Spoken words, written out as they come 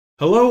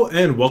Hello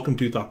and welcome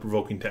to Thought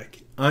Provoking Tech.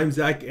 I'm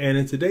Zach, and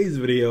in today's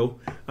video,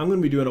 I'm going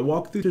to be doing a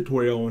walkthrough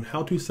tutorial on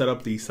how to set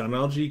up the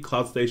Synology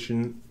Cloud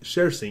Station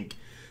ShareSync.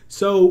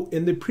 So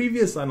in the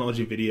previous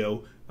Synology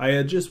video, I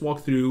had just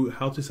walked through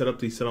how to set up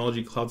the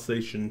Synology Cloud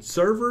Station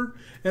server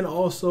and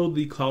also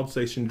the Cloud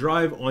Station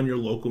drive on your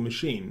local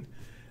machine.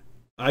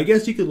 I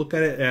guess you could look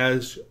at it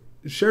as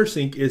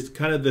ShareSync is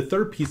kind of the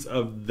third piece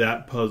of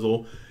that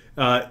puzzle.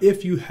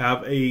 If you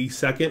have a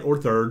second or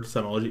third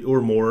Synology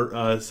or more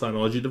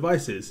Synology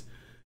devices.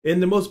 In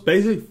the most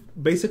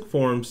basic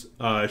forms,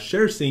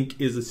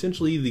 ShareSync is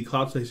essentially the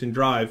Cloud Station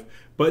drive,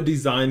 but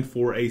designed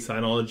for a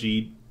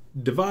Synology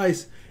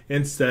device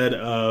instead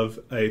of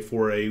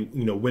for a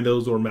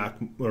Windows or Mac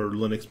or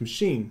Linux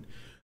machine.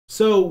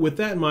 So with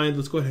that in mind,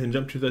 let's go ahead and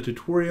jump to the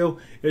tutorial.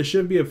 It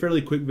should be a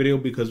fairly quick video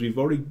because we've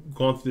already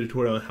gone through the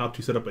tutorial on how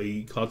to set up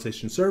a Cloud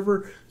Station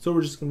server. So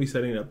we're just going to be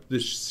setting up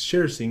this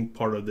ShareSync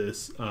part of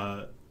this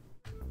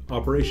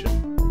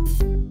operation.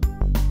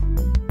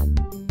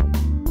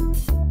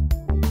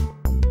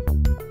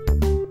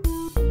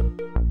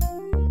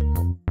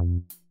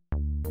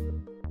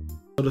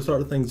 So to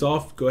start things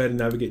off, go ahead and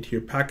navigate to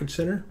your package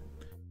center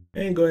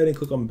and go ahead and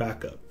click on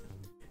backup.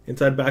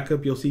 Inside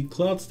backup, you'll see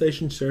Cloud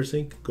Station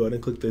ShareSync. Go ahead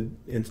and click the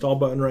install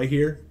button right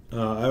here.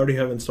 I already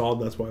have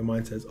installed, that's why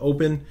mine says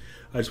open.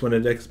 I just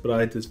wanted to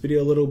expedite this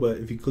video a little, but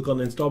if you click on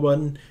the install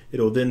button,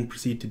 it'll then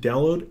proceed to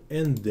download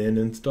and then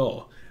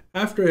install.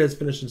 After it has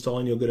finished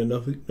installing, you'll get a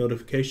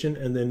notification,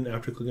 and then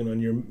after clicking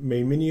on your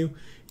main menu,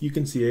 you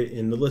can see it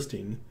in the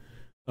listing.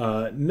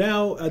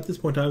 Now, at this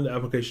point in time, the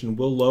application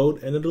will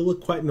load, and it'll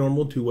look quite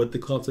normal to what the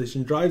Cloud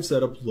Station drive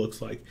setup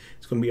looks like.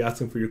 It's going to be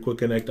asking for your Quick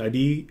Connect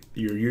ID,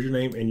 your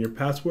username, and your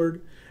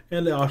password,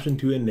 and the option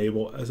to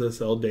enable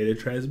SSL data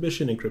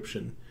transmission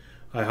encryption.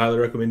 I highly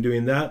recommend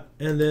doing that,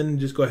 and then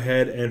just go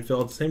ahead and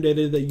fill out the same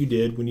data that you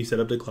did when you set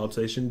up the Cloud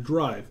Station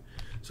drive.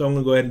 So I'm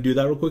going to go ahead and do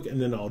that real quick,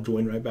 and then I'll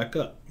join right back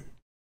up.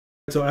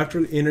 So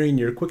after entering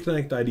your Quick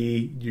Connect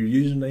ID, your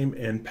username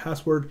and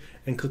password,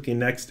 and clicking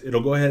next, it'll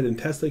go ahead and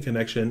test the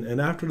connection,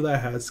 and after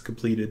that has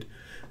completed,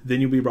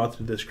 then you'll be brought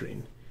to this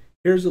screen.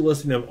 Here's a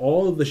listing of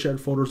all of the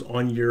shared folders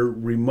on your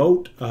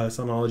remote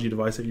Synology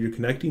device that you're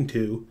connecting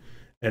to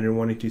and you're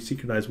wanting to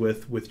synchronize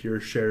with your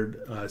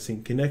shared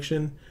sync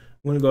connection.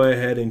 I'm going to go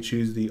ahead and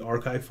choose the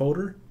archive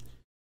folder.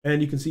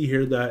 And you can see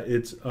here that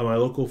it's my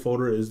local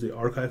folder is the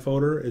archive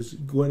folder. It's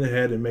going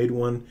ahead and made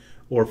one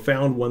or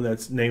found one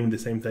that's named the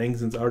same thing.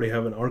 Since I already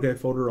have an archive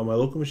folder on my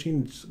local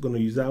machine, it's going to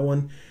use that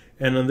one.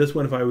 And on this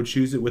one, if I would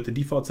choose it with the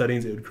default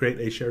settings, it would create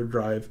a shared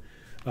drive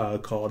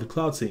called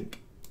Cloud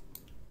Sync.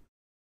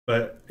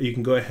 But you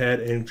can go ahead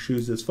and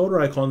choose this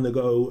folder icon to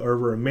go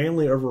over and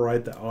manually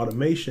override the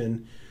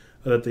automation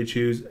that they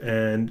choose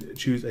and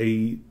choose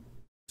a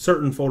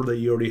certain folder that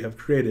you already have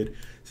created.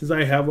 Since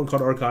I have one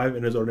called archive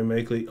and is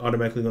automatically going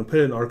to put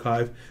it in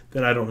archive,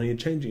 then I don't need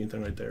to change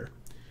anything right there.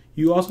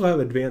 You also have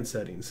advanced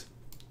settings.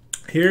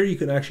 Here you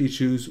can actually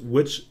choose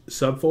which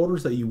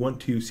subfolders that you want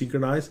to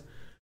synchronize.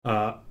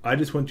 I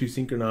just want to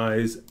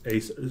synchronize a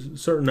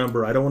certain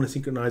number. I don't want to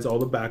synchronize all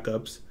the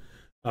backups.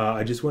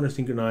 I just want to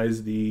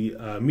synchronize the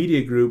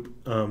media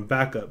group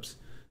backups.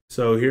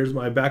 So here's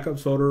my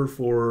backups folder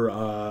for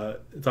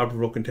Thought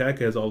Provoking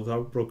Tech. It has all the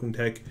Thought Provoking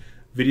Tech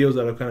videos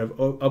that I've kind of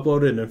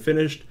uploaded and have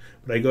finished,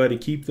 but I go ahead and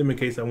keep them in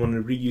case I want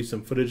to reuse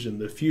some footage in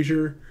the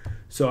future.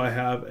 So I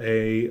have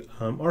a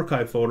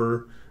archive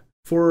folder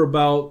for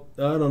about,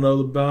 I don't know,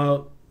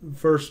 about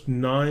first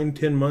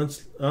 9-10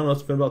 months. I don't know,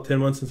 it's been about 10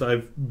 months since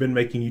I've been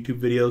making YouTube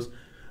videos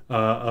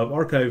of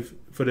archive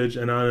footage,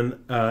 and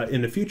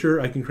in the future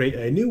I can create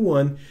a new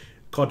one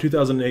called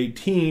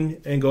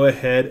 2018 and go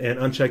ahead and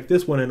uncheck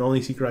this one and only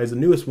synchronize the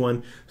newest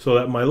one so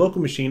that my local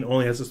machine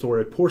only has to store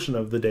a portion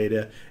of the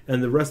data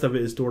and the rest of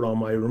it is stored on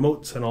my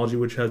remote Synology,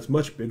 which has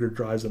much bigger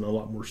drives and a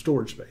lot more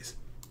storage space.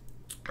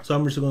 So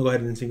I'm just going to go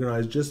ahead and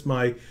synchronize just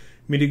my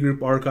media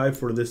group archive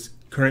for this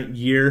current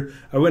year.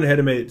 I went ahead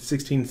and made it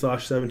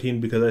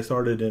 16/17 because I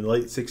started in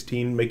late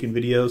 16 making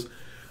videos,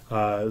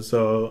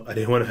 so I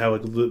didn't want to have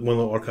like one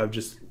little archive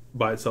just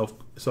by itself.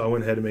 So I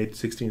went ahead and made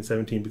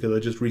 16/17 because I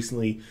just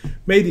recently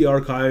made the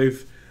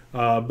archive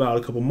about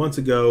a couple months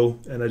ago,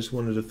 and I just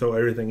wanted to throw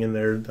everything in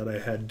there that I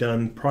had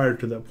done prior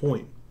to that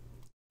point.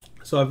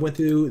 So I've went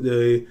through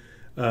the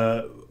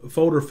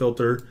folder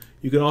filter.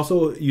 You can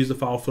also use the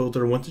file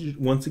filter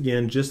once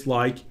again, just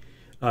like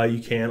you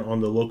can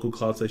on the local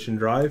Cloud Station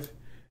drive.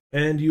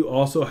 And you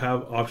also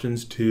have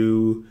options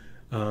to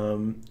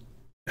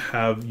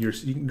have your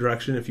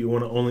direction if you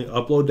want to only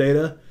upload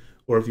data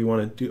or if you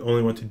want to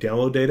only want to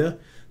download data.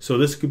 So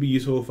this could be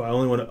useful if I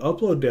only want to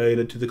upload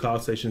data to the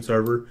Cloud Station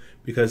server,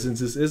 because since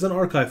this is an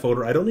archive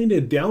folder, I don't need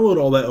to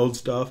download all that old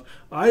stuff.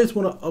 I just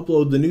want to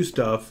upload the new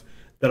stuff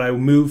that I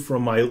move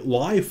from my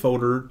live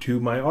folder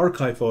to my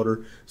archive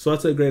folder. So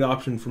that's a great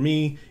option for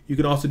me. You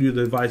can also do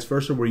the vice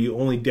versa where you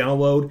only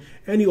download,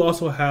 and you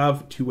also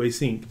have two-way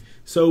sync.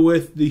 So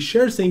with the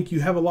ShareSync,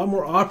 you have a lot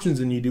more options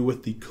than you do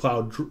with the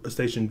Cloud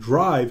Station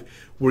drive,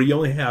 where you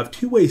only have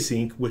two-way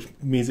sync, which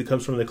means it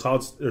comes from the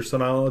Cloud or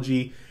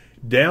Synology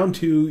down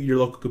to your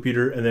local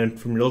computer, and then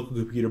from your local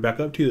computer back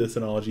up to the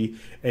Synology,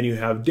 and you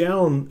have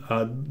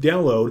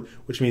download,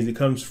 which means it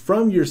comes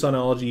from your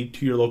Synology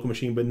to your local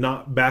machine, but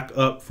not back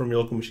up from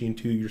your local machine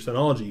to your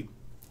Synology.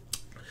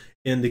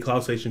 In the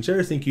Cloud Station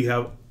ShareSync, you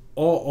have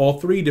all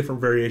three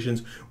different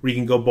variations where you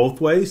can go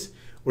both ways,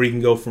 or you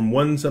can go from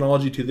one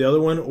Synology to the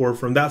other one, or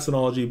from that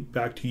Synology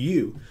back to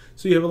you.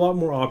 So you have a lot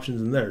more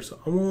options in there. So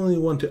I only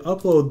want to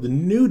upload the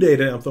new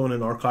data I'm throwing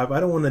in archive. I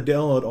don't want to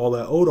download all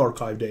that old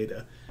archive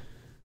data.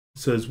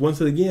 So once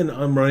again,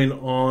 I'm running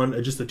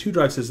on just a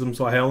 2-drive system,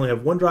 so I only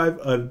have 1 drive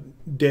of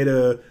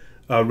data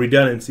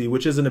redundancy,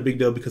 which isn't a big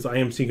deal because I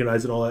am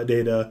synchronizing all that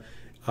data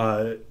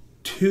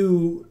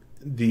to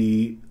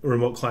the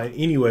remote client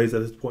anyways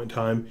at this point in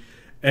time.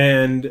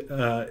 And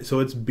so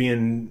it's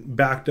being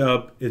backed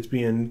up, it's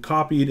being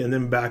copied and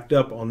then backed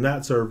up on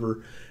that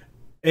server.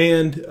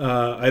 And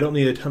I don't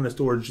need a ton of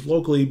storage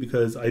locally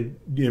because I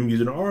am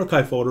using an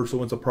archive folder. So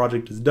once a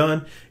project is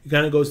done, it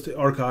kind of goes to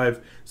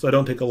archive. So I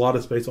don't take a lot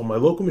of space on my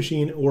local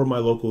machine or my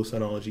local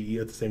Synology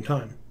at the same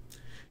time.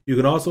 You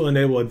can also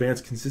enable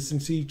advanced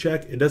consistency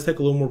check. It does take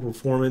a little more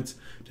performance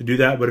to do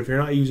that, but if you're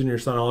not using your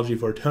Synology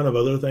for a ton of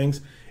other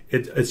things,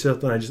 it's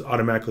something I just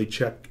automatically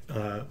check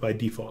by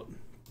default.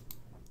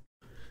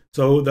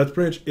 So that's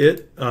pretty much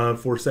it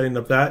for setting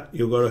up that.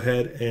 You'll go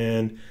ahead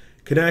and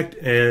connect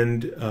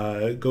and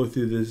go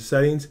through the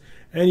settings,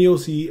 and you'll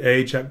see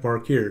a check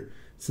mark here.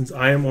 Since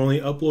I am only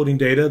uploading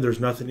data, there's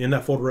nothing in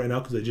that folder right now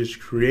because I just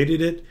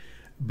created it.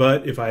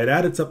 But if I had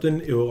added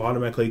something, it will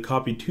automatically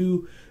copy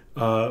to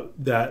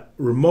that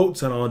remote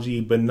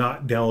Synology, but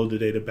not download the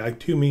data back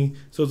to me.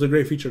 So it's a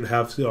great feature to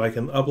have, so I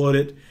can upload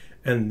it,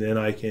 and then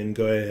I can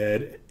go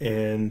ahead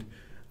and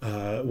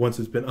once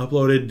it's been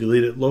uploaded,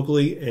 delete it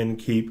locally and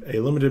keep a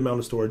limited amount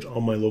of storage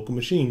on my local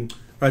machine.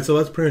 Alright, so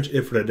that's pretty much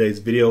it for today's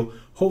video.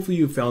 Hopefully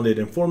you found it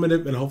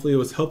informative and hopefully it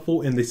was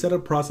helpful in the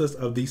setup process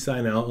of the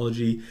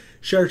Synology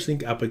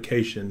ShareSync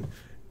application.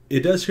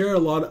 It does share a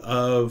lot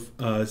of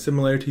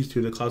similarities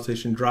to the Cloud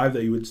Station drive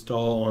that you would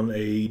install on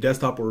a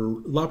desktop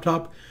or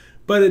laptop,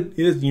 but it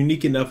is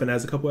unique enough and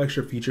has a couple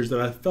extra features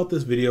that I felt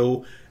this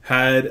video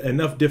had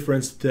enough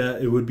difference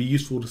that it would be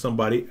useful to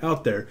somebody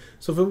out there.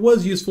 So if it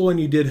was useful and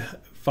you did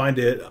find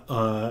it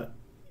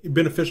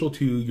beneficial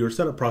to your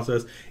setup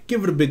process,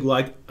 give it a big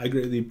like. I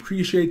greatly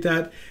appreciate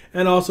that.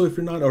 And also, if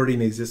you're not already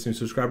an existing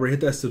subscriber,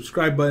 hit that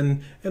subscribe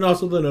button and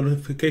also the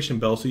notification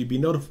bell so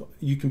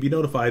you can be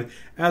notified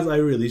as I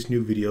release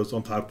new videos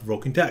on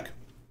thought-provoking tech.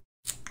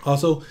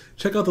 Also,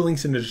 check out the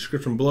links in the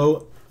description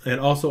below and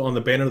also on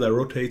the banner that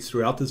rotates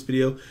throughout this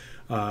video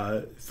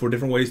for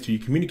different ways to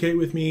communicate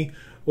with me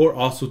or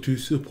also to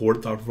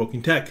support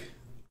thought-provoking tech.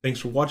 Thanks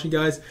for watching,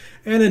 guys,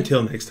 and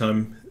until next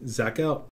time, Zach out.